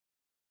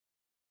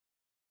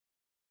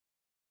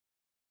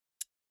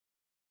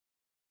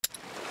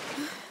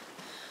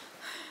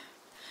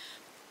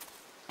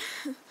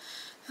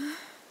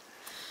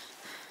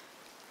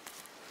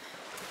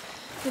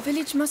The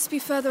village must be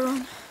further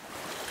on.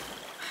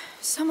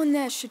 Someone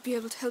there should be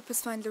able to help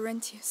us find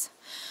Laurentius.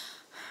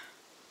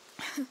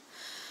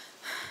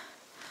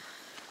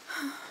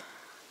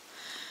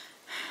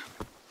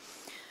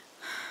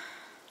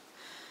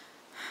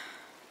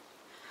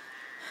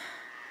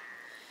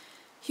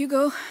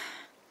 Hugo.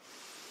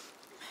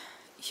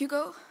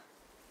 Hugo?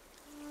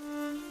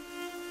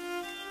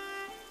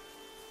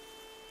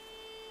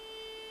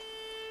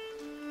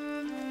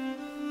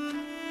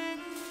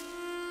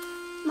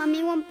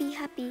 Mummy won't be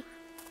happy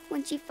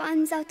when she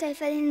finds out I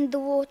fell in the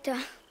water.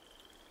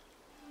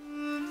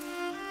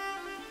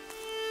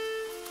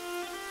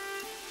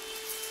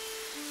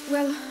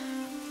 Well,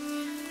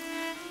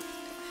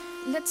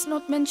 let's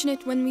not mention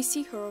it when we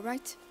see her, all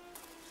right?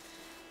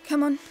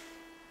 Come on.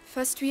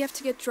 First we have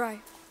to get dry.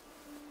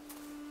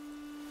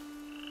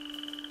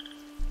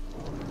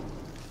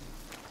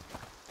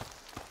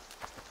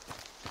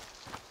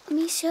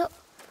 Amicia,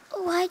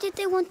 why did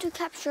they want to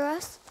capture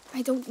us?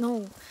 I don't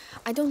know.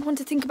 I don't want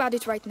to think about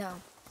it right now.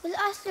 We'll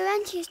ask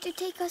Laurentius to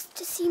take us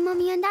to see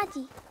Mummy and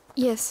Daddy.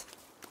 Yes,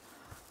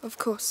 of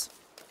course.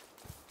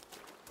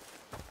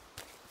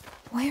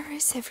 Where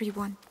is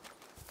everyone?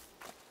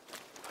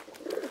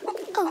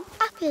 Oh,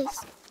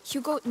 apples.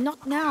 Hugo,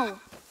 not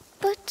now.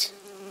 But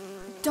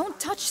Don't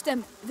touch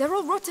them. They're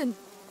all rotten.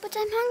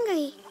 I'm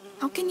hungry.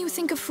 How can you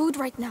think of food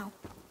right now?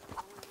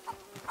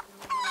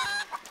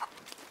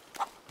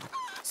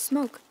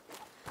 Smoke.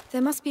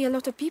 There must be a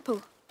lot of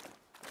people.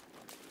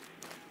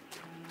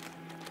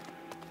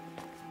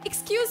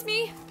 Excuse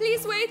me,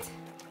 please wait.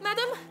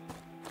 Madam?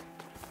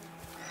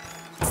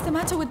 What's the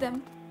matter with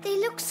them? They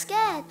look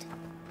scared.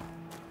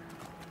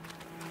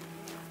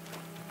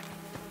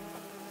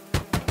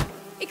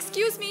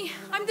 Excuse me,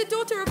 I'm the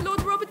daughter of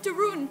Lord Robert de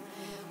Rune.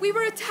 We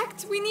were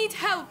attacked. We need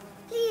help.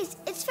 Please,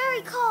 it's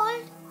very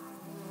cold.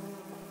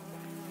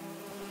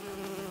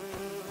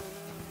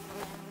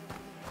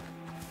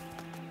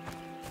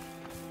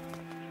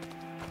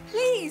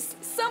 Please,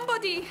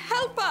 somebody,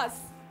 help us.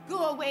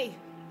 Go away.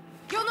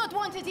 You're not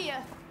wanted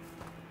here.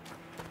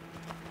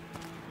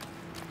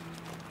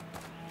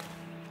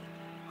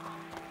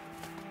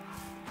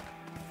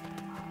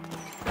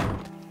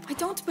 I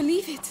don't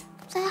believe it.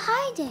 They're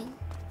hiding.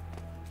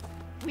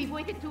 We've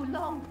waited too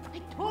long. I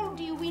told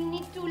you we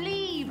need to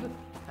leave.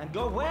 And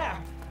go where?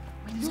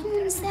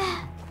 Someone's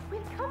there.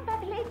 We'll come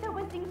back later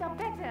when things are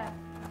better.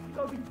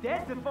 You'll be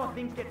dead before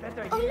things get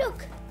better Oh, here.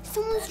 look.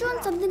 Someone's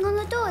drawn something on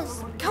the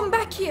doors. Come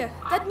back here.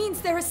 That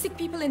means there are sick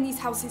people in these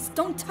houses.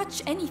 Don't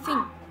touch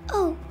anything.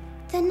 Oh,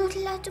 they're not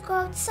allowed to go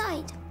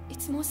outside.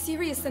 It's more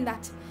serious than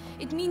that.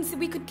 It means that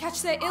we could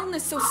catch their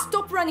illness, so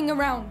stop running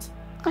around.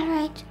 All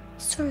right.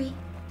 Sorry.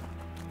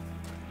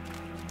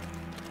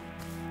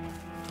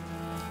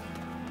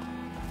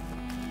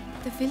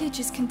 The village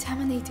is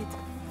contaminated.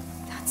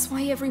 That's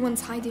why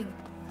everyone's hiding.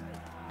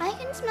 I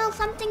can smell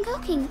something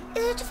cooking.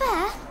 Is it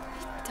fair?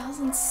 It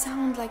doesn't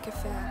sound like a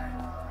fair.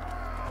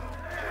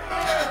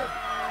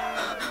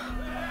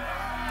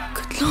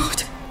 Good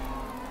Lord.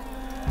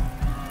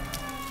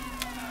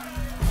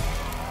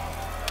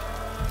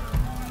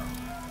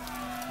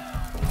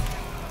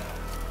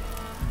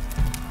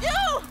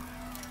 You!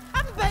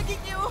 I'm begging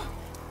you!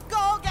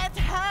 Go get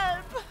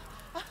help!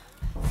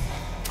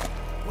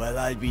 Well,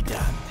 I'll be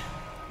damned.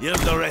 You're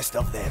the rest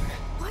of them.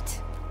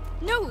 What?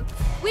 No,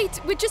 wait,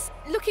 we're just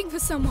looking for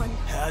someone.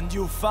 And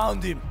you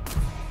found him.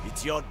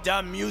 It's your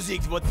damn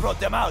music what brought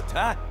them out,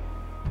 huh?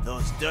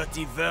 Those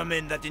dirty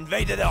vermin that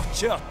invaded our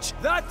church.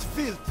 That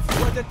filth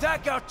would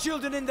attack our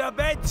children in their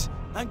beds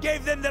and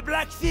gave them the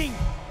black thing.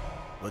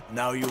 But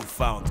now you've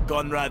found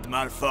Conrad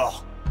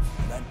Malfort.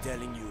 And I'm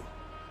telling you,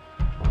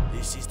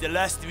 this is the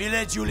last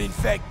village you'll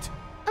infect.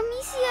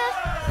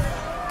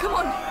 Amicia! Come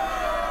on.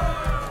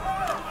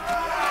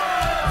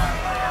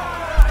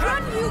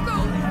 Run, Hugo!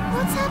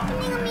 What's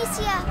happening,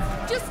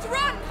 Amicia? Just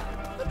run!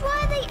 But why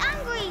are they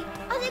angry?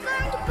 Are they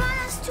going to burn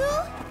us too?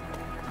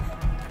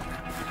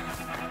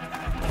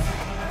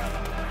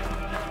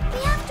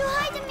 We have to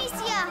hide,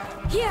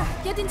 Amicia! Here,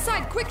 get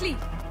inside, quickly!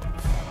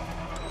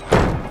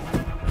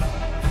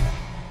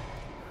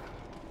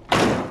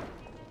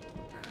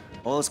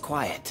 All's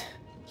quiet.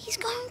 He's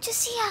going to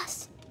see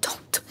us.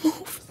 Don't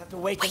move. Just have to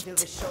wait until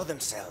they show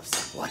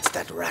themselves. What's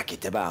that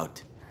racket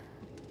about?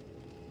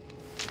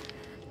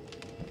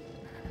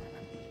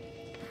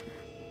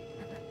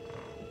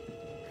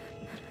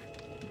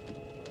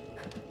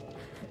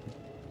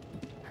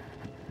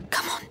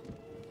 Come on.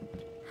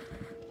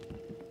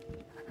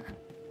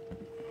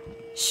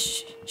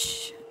 Shh,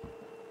 shh.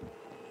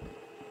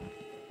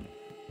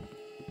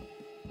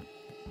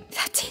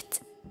 That's it.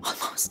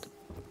 Almost.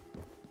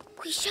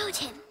 We showed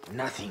him.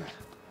 Nothing.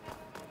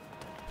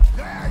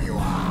 There you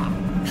are!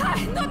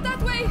 Ha! Not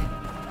that way!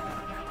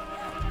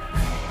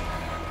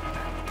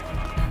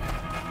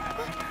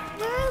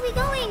 Where are we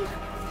going?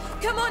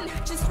 Come on,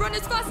 just run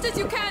as fast as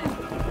you can.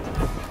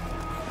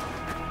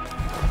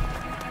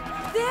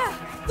 There!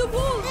 The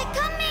wall! They're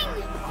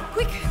coming!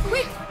 Quick,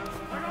 quick!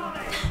 Where are they?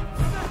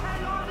 Where the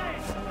hell are they?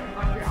 They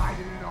must be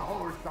hiding in a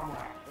hole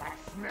somewhere, like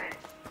snakes.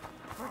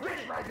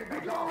 Get ready!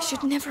 We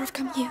should never have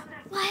come here.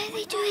 Why are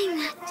they doing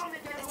that?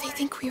 They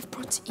think we have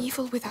brought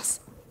evil with us.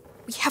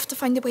 We have to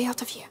find a way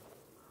out of here.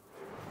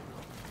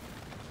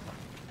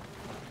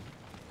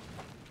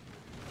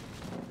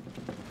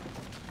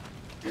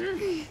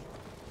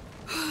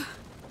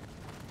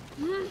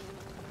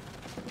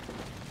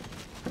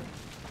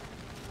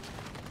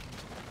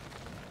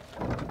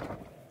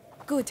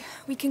 Good.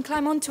 We can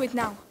climb onto it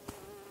now.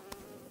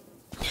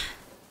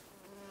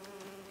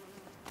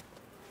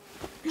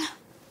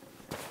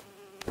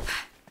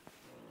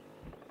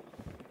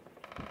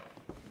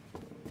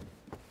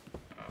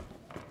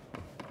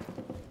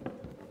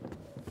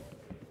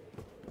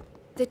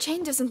 The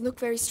chain doesn't look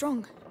very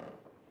strong.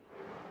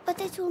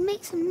 But it will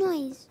make some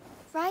noise,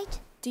 right?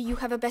 Do you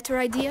have a better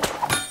idea?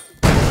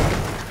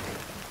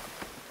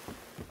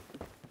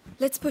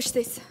 Let's push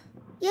this.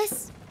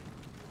 Yes.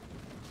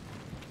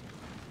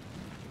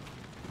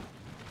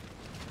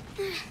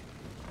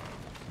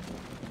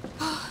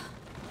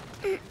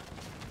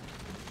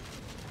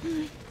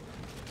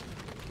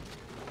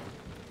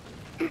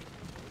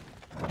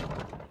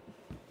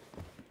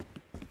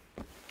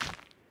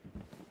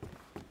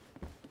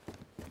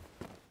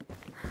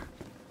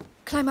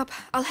 Climb up.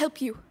 I'll help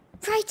you.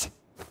 Right.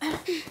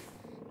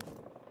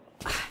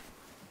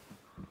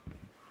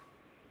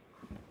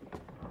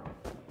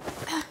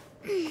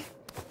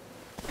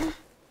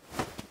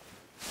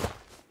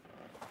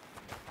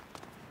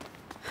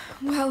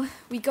 Well,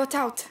 we got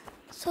out.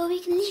 So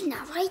we can leave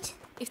now, right?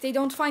 If they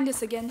don't find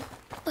us again.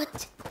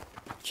 But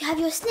you have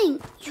your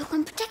sling. You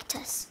can protect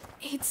us.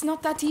 It's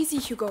not that easy,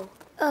 Hugo.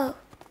 Oh.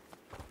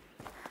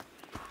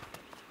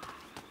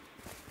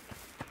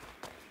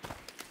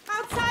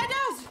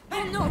 Outsiders!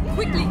 Oh no!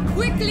 Quickly!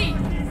 Quickly!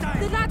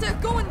 The ladder!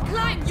 Go and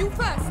climb! You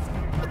first!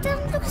 It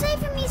doesn't look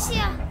safe,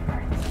 Amicia.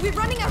 We're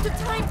running out of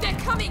time! They're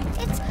coming!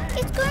 It's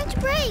going to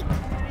break.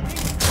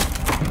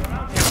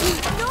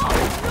 No!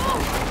 No!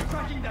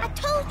 I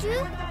told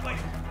you.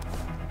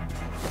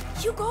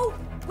 Hugo!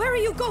 Where are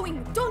you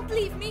going? Don't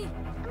leave me!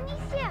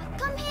 Amicia,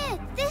 come here.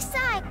 This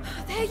side.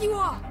 There you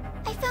are!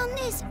 I found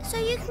this so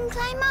you can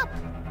climb up.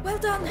 Well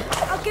done!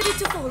 I'll get it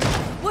to fall.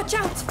 Watch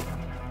out!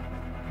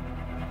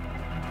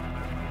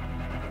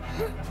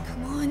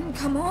 Come on,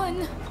 come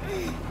on!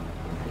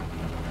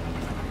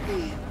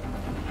 Here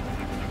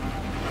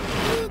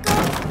you go.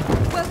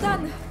 Well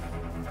done!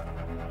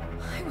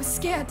 I was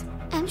scared.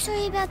 I'm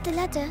sorry about the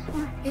ladder.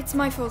 It's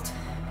my fault.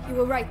 You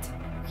were right.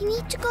 We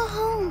need to go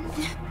home.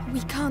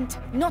 We can't.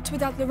 Not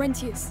without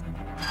Laurentius.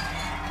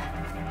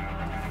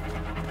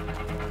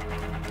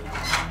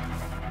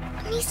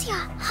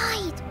 Amicia,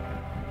 hide.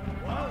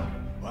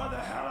 Where the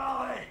hell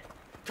are they?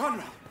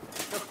 Conrad!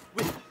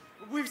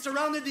 We've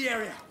surrounded the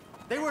area.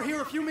 They were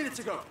here a few minutes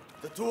ago.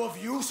 The two of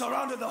you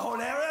surrounded the whole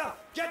area?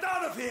 Get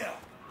out of here!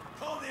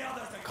 Call the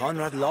others and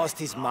Conrad lost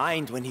his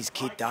mind when his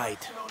kid died.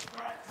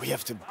 We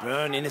have to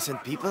burn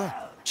innocent people?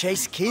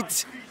 Chase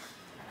kids?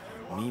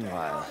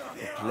 Meanwhile,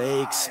 the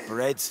plague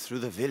spreads through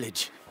the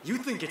village. You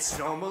think it's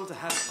normal to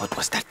have... What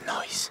was that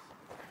noise?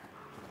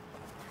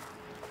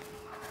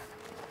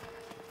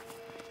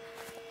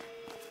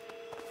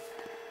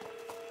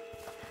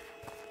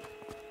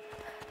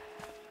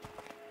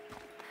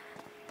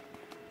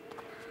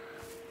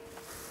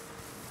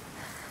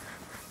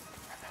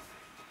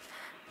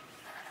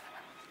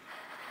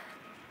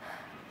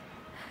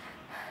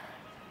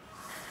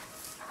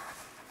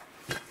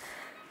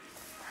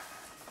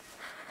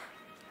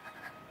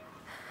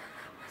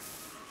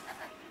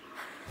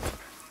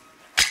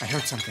 I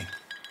heard something.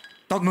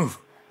 Don't move.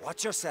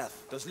 watch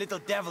yourself. Those little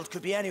devils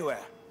could be anywhere.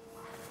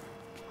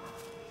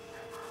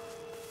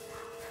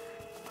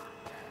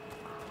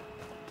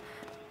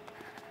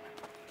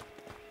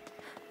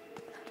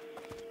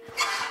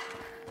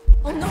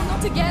 Oh no,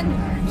 not again!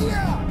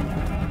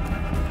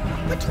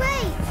 Which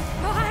way?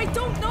 I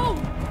don't know!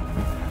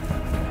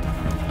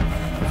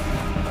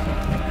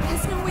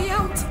 There's no way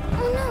out!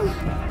 Oh no!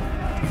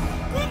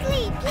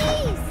 Quickly,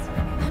 please!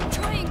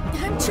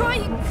 I'm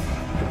trying!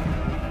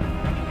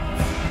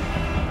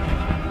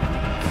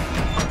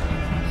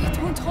 It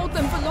won't hold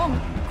them for long!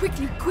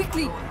 Quickly,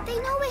 quickly! They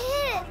know we're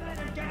here!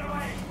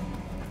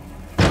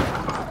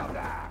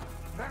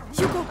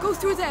 Hugo, go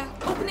through there!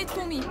 Open it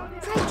for me!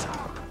 Right.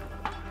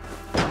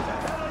 They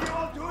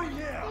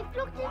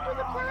blocked into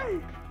the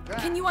plank.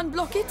 Can you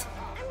unblock it?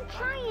 I'm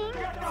trying.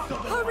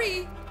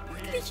 Hurry!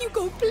 Quickly,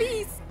 Hugo,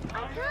 please!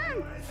 I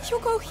can't.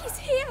 Hugo, he's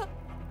here!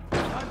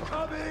 I'm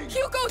coming!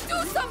 Hugo,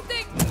 do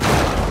something!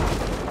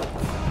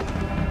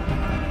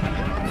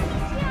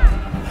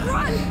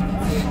 Run!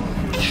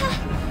 I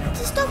have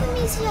to stop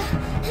Amicia.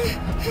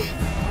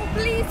 Oh,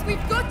 please,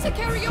 we've got to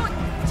carry on!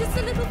 Just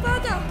a little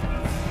further!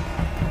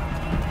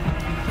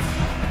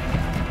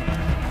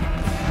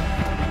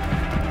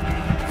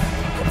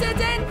 A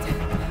dead end!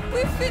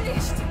 We're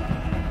finished!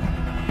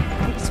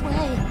 This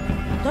way.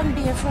 Don't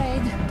be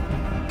afraid.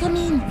 Come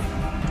in.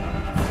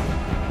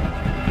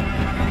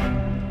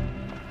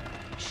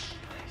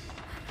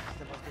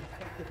 The most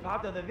infected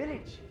part of the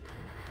village.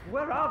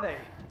 Where are they?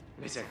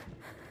 Listen,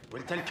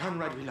 we'll tell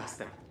Conrad we lost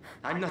them.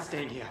 I'm not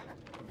staying here.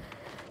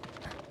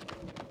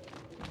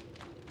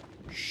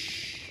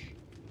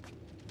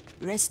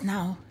 Rest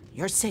now.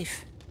 You're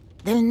safe.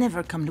 They'll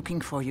never come looking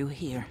for you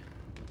here.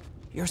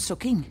 You're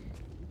soaking.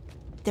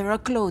 There are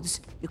clothes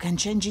you can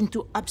change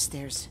into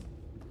upstairs.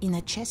 In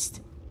a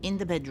chest in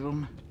the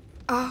bedroom.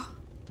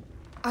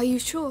 Are you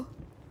sure?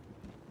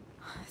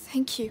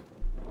 Thank you.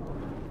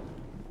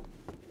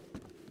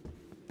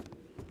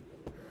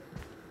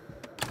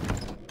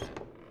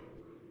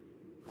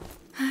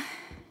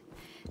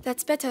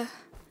 That's better.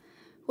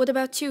 What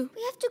about you?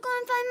 We have to go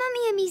and find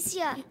Mummy,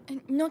 Amicia.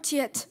 Not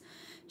yet.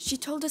 She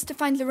told us to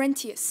find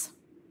Laurentius.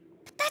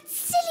 But that's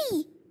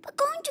silly. We're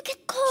going to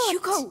get caught.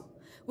 Hugo!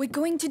 We're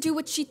going to do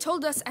what she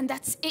told us and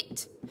that's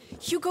it.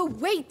 Hugo,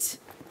 wait!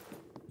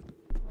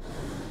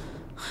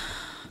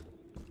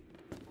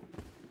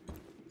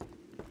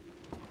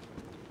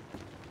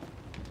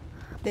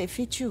 They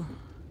fit you.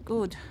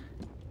 Good.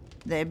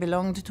 They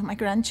belonged to my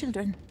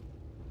grandchildren.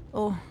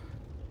 Oh,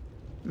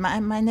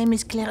 my name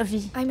is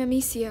Clairvy. I'm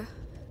Amicia.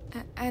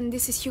 And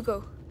this is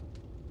Hugo.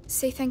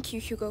 Say thank you,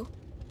 Hugo.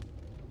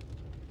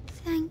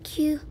 Thank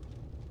you.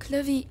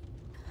 Clovey,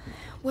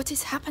 what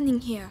is happening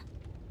here?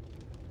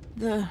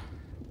 The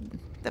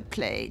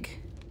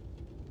plague.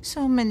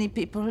 So many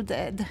people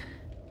dead.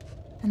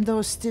 And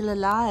those still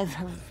alive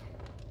have...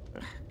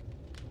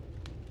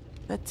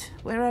 But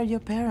where are your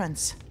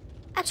parents?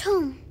 At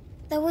home.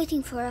 They're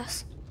waiting for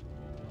us.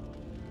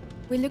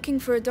 We're looking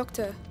for a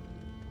doctor.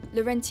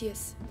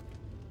 Laurentius.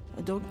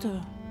 A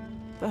doctor?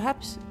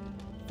 Perhaps...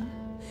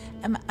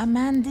 A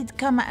man did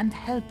come and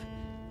help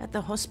at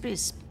the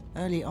hospice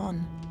early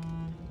on.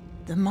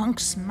 The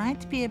monks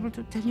might be able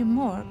to tell you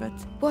more, but...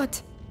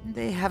 What?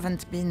 They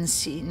haven't been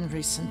seen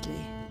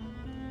recently.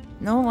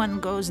 No one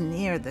goes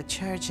near the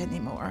church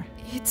anymore.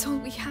 It's all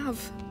we have.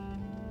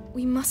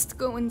 We must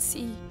go and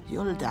see.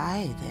 You'll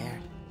die there.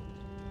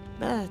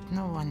 But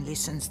no one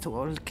listens to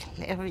old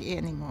Clary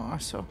anymore,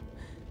 so...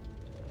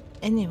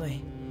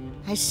 Anyway,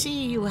 I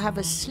see you have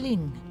a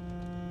sling.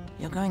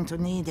 You're going to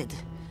need it.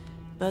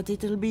 But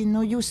it'll be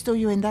no use to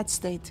you in that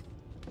state.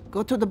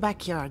 Go to the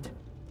backyard.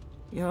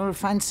 You'll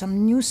find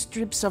some new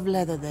strips of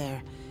leather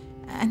there.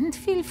 And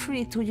feel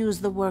free to use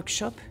the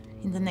workshop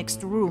in the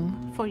next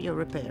room for your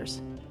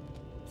repairs.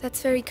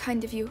 That's very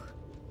kind of you.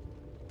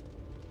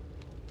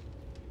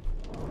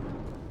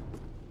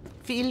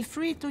 Feel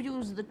free to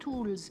use the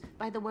tools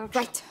by the workshop.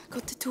 Right,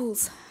 got the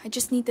tools. I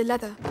just need the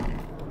leather.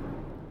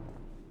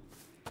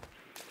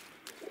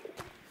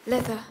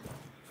 Leather.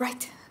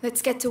 Right,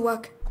 let's get to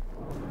work.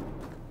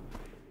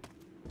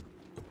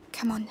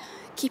 Come on,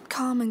 keep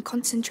calm and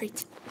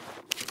concentrate.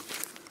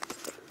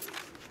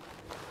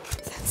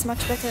 That's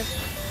much better.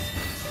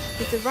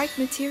 With the right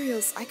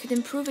materials, I could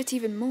improve it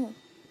even more.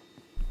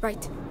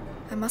 Right,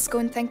 I must go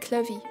and thank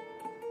Clovey.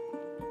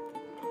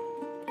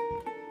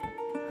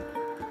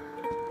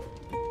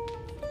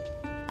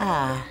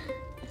 Ah,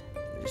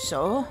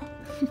 so?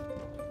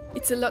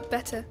 It's a lot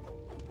better.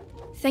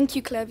 Thank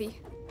you, Clovey.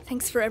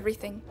 Thanks for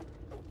everything.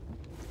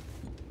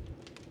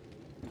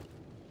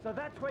 So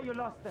that's where you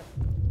lost them.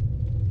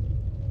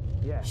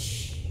 Yeah,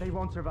 they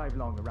won't survive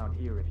long around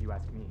here if you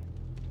ask me.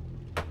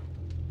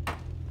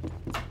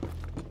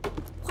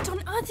 What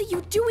on earth are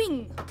you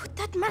doing? Put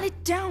that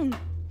mallet down.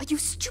 Are you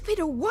stupid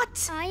or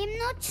what? I am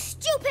not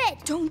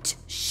stupid. Don't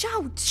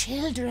shout.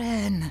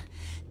 Children,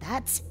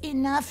 that's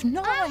enough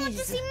noise. I want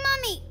to see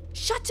Mummy.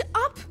 Shut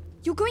up.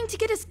 You're going to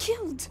get us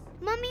killed.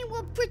 Mummy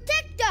will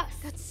protect us.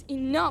 That's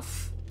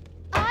enough.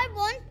 I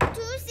want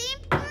to see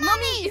Mummy.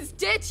 Mummy is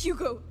dead,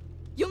 Hugo.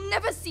 You'll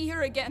never see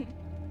her again.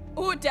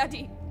 Or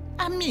Daddy.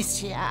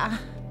 Amicia.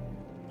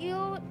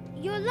 You're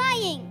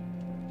lying.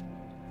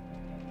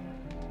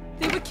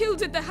 They were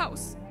killed at the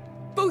house.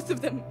 Both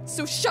of them.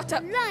 So shut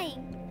up.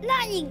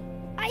 Lying.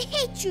 I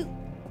hate you.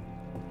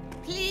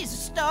 Please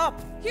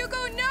stop.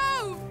 Hugo,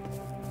 no!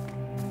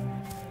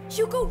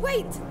 Hugo,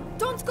 wait!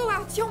 Don't go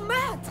out. You're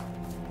mad.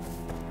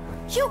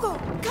 Hugo,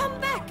 come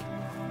back.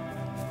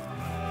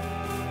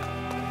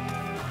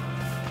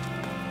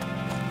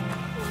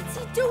 What's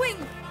he doing?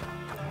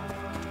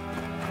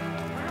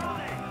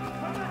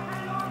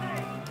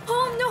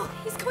 Oh no,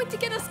 he's going to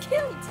get us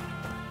killed!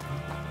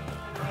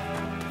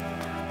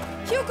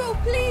 Hugo,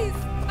 please!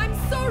 I'm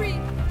sorry!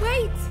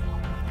 Wait!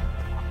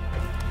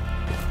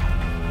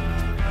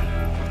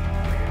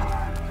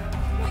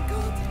 My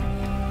God!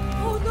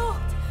 Oh no!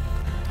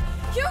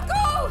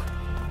 Hugo!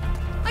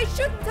 I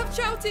shouldn't have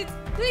shouted!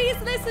 Please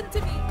listen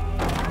to me!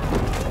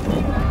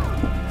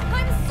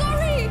 I'm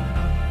sorry!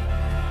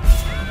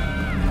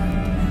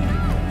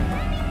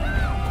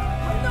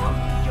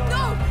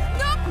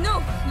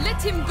 No!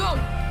 Let him go!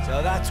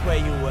 So that's where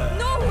you were.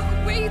 No!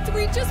 Wait,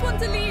 we just want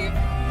to leave.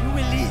 You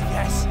will leave,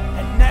 yes,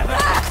 and never...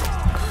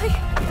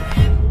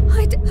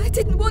 I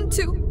didn't want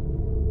to.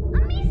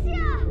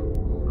 Amicia!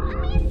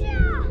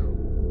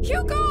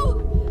 Hugo!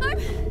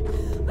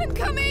 I'm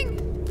coming!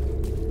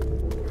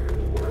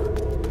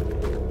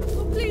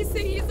 Oh, please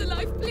say he's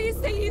alive. Please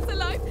say he's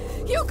alive.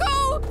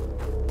 Hugo!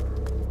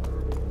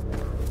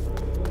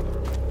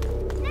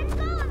 Let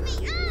go of me!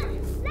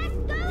 Let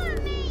go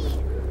of me!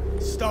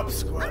 Stop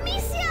squirming.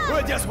 Amicia!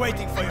 We're just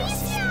waiting for your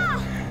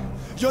Amicia!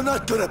 You're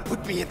not gonna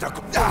put me into...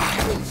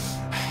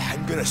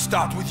 I'm gonna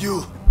start with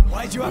you.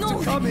 Why'd you have No,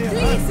 to come here?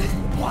 please!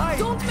 Why?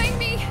 Don't make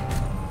me!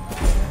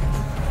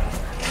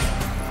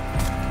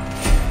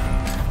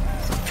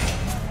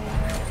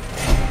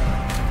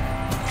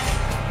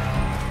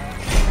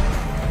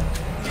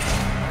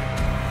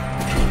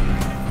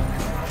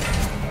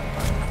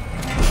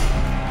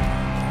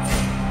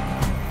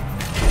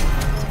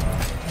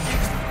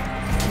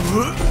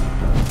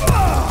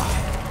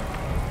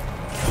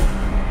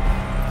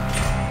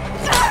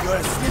 You're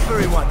a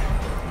slippery one.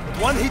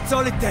 One hit's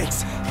all it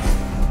takes.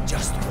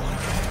 Just one.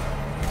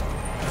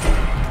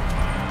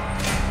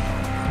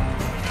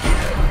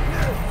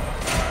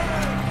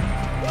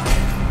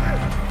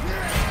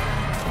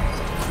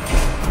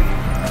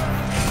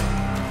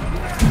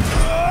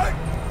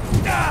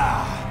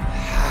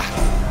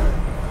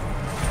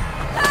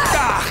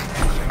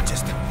 You're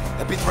just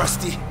a bit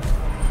rusty.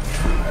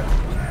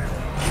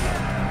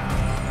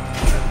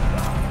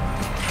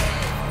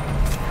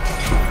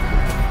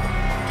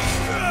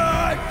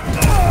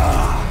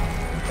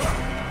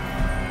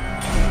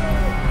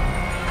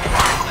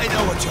 I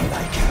know what you're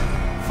like.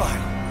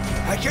 Fine.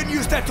 I can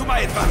use that to my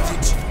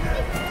advantage.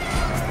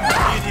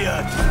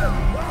 Idiot.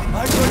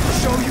 I'm going to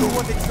show you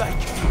what it's like.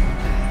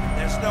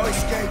 There's no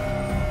escape.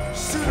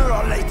 Sooner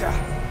or later.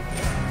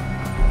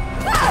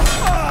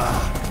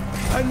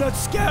 I'm not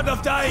scared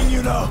of dying,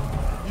 you know.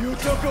 You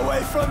took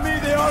away from me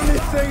the only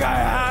thing I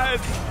had.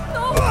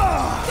 No!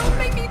 Don't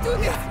make me do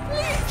this,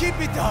 please!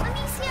 Keep it up.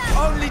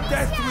 Only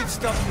death will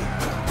stop me.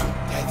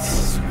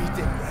 Death's sweet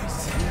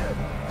embrace.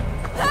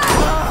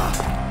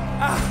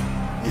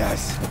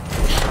 Yes.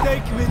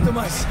 Take me to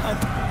my son.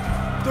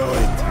 Do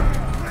it.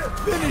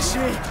 Finish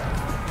me.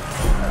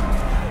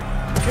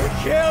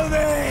 Kill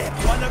me.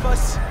 One of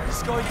us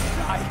is going to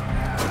die.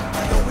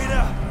 And the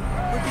winner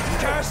will be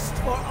cursed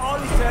for all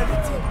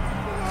eternity.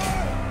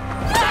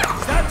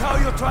 Is that how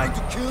you're trying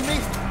to kill me?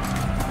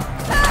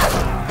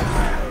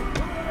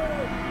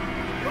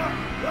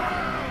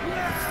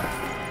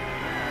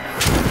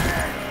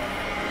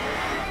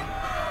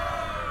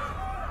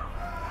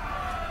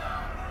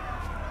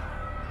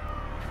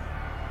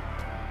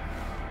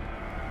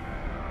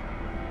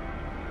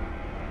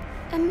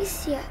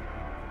 Amicia.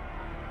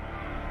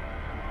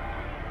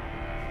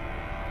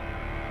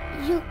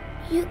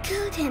 You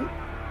killed him.